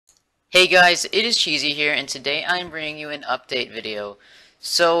Hey guys, it is Cheesy here, and today I am bringing you an update video.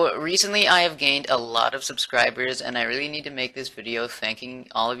 So, recently I have gained a lot of subscribers, and I really need to make this video thanking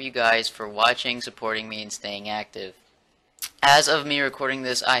all of you guys for watching, supporting me, and staying active. As of me recording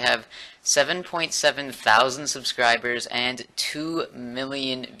this, I have 7.7 thousand subscribers and 2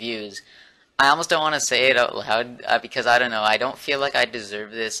 million views. I almost don't want to say it out loud because I don't know. I don't feel like I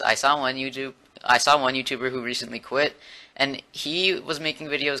deserve this. I saw one YouTuber who recently quit, and he was making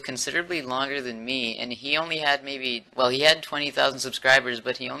videos considerably longer than me, and he only had he had 20,000 subscribers,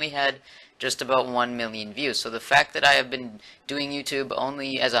 but he only had just about 1 million views. So the fact that I have been doing YouTube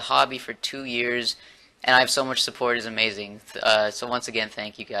only as a hobby for 2 years, and I have so much support is amazing. So once again,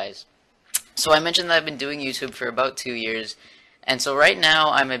 thank you guys. So I mentioned that I've been doing YouTube for about 2 years, and so right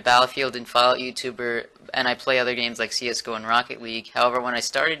now I'm a Battlefield and Fallout YouTuber, and I play other games like CSGO and Rocket League. However, when I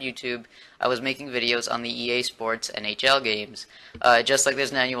started YouTube, I was making videos on the EA Sports NHL games. Just like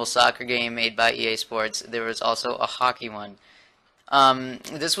there's an annual soccer game made by EA Sports, there was also a hockey one.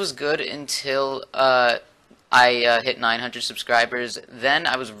 This was good until I hit 900 subscribers. Then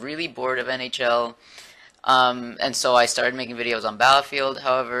I was really bored of NHL. And so I started making videos on Battlefield.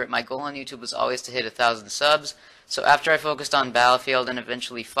 However, my goal on YouTube was always to hit 1,000 subs. So after I focused on Battlefield and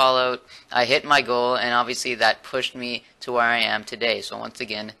eventually Fallout, I hit my goal, and obviously that pushed me to where I am today. So once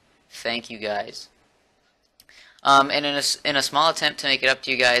again, thank you guys. And in a small attempt to make it up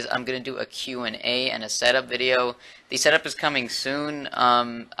to you guys, I'm going to do a Q&A and a setup video. The setup is coming soon.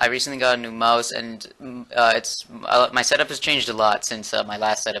 I recently got a new mouse, and my setup has changed a lot since my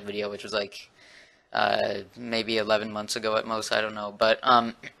last setup video, which was like maybe 11 months ago at most, I don't know.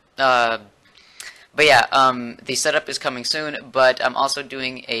 But yeah, the setup is coming soon, but I'm also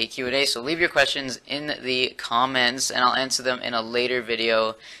doing a Q&A, so leave your questions in the comments, and I'll answer them in a later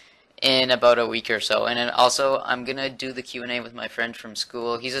video in about a week or so. And then also, I'm going to do the Q&A with my friend from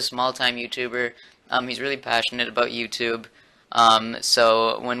school. He's a small-time YouTuber. He's really passionate about YouTube.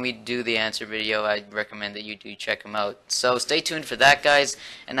 So when we do the answer video, I'd recommend that you do check him out. So stay tuned for that, guys,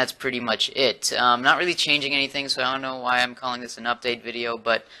 and that's pretty much it. Not really changing anything, so I don't know why I'm calling this an update video,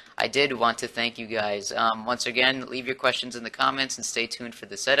 but I did want to thank you guys. Once again, leave your questions in the comments and stay tuned for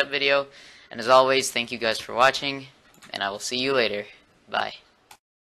the setup video. And as always, thank you guys for watching, and I will see you later. Bye.